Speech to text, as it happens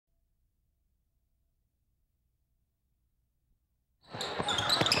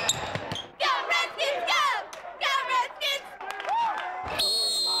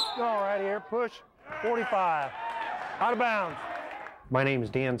push, 45, out of bounds. My name is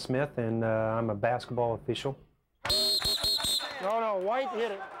Dan Smith, and I'm a basketball official. No, White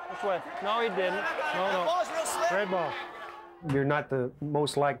hit it this way. No, he didn't. No. Red ball. You're not the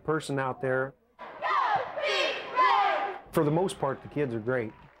most liked person out there. For the most part, the kids are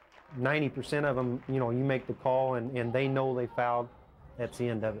great. 90% of them, you know, you make the call and they know they fouled. That's the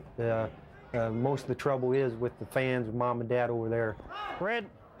end of it. Most of the trouble is with the fans, mom and dad over there. Red,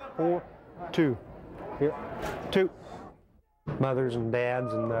 4, 2. Here, 2. Mothers and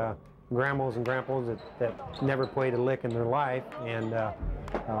dads and grandmas and grandpas that never played a lick in their life, and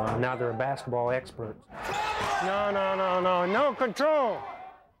now they're basketball experts. No control.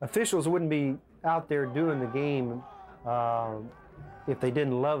 Officials wouldn't be out there doing the game if they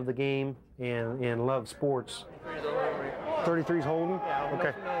didn't love the game and love sports. 33's holding?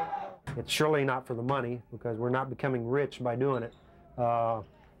 Okay. It's surely not for the money, because we're not becoming rich by doing it.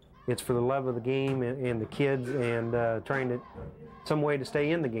 It's for the love of the game and the kids, and trying to, some way to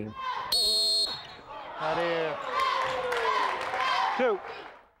stay in the game. That is 2.